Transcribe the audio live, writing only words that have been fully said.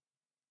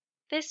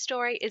This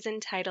story is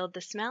entitled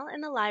The Smell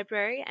in the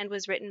Library and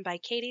was written by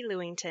Katie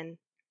Lewington.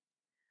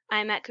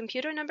 I am at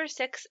computer number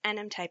 6 and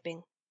am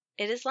typing.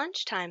 It is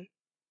lunchtime.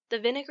 The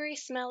vinegary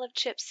smell of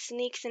chips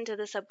sneaks into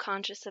the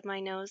subconscious of my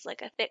nose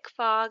like a thick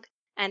fog,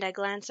 and I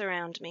glance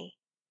around me.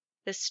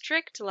 The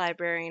strict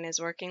librarian is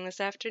working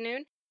this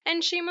afternoon,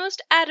 and she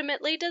most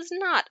adamantly does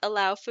not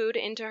allow food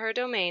into her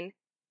domain.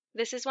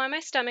 This is why my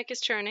stomach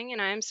is churning,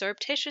 and I am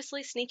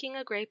surreptitiously sneaking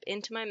a grape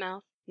into my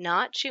mouth,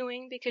 not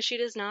chewing because she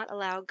does not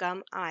allow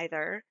gum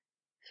either.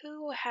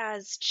 Who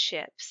has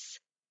chips?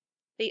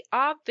 The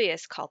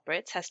obvious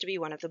culprits has to be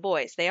one of the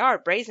boys. They are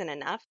brazen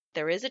enough.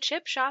 There is a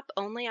chip shop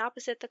only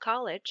opposite the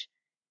college.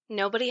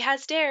 Nobody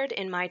has dared,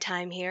 in my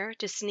time here,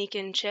 to sneak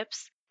in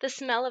chips. The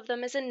smell of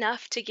them is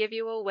enough to give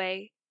you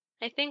away.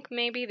 I think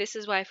maybe this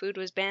is why food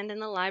was banned in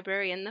the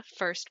library in the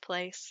first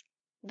place.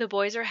 The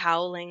boys are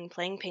howling,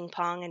 playing ping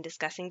pong, and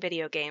discussing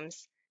video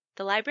games.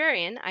 The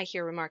librarian, I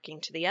hear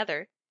remarking to the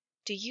other,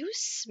 "Do you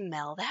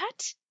smell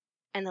that?"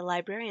 And the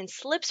librarian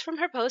slips from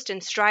her post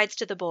and strides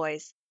to the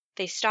boys.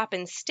 They stop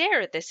and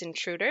stare at this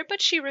intruder,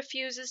 but she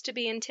refuses to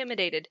be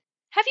intimidated.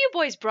 "Have you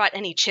boys brought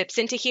any chips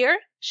into here?"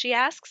 she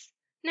asks.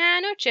 "Nah,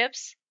 no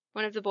chips,"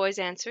 one of the boys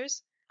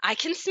answers. "I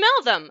can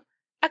smell them!"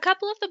 A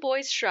couple of the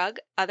boys shrug,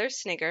 others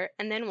snigger,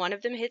 and then one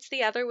of them hits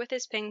the other with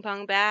his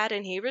ping-pong bat,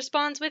 and he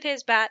responds with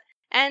his bat,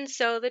 and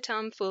so the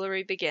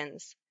tomfoolery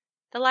begins.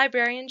 The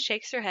librarian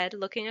shakes her head,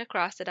 looking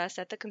across at us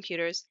at the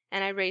computers,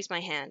 and I raise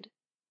my hand.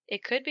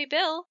 "It could be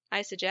Bill,"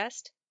 I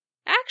suggest.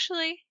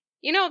 "Actually,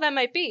 that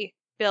might be,"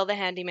 Bill the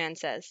handyman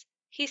says.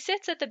 He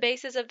sits at the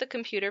bases of the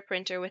computer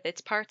printer with its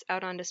parts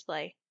out on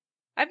display.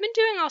 "I've been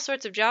doing all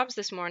sorts of jobs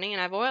this morning,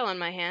 and I've oil on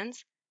my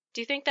hands.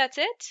 Do you think that's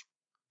it?"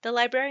 The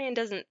librarian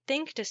doesn't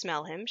think to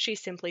smell him. She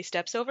simply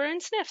steps over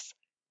and sniffs.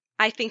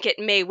 "I think it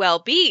may well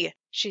be,"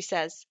 she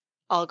says.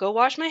 "I'll go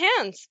wash my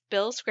hands."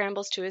 Bill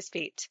scrambles to his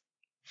feet.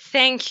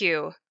 "Thank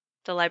you,"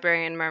 the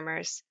librarian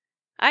murmurs.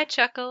 I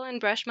chuckle and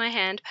brush my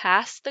hand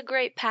past the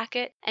grape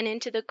packet and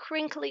into the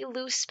crinkly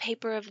loose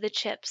paper of the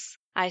chips.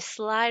 I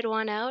slide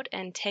one out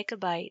and take a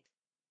bite.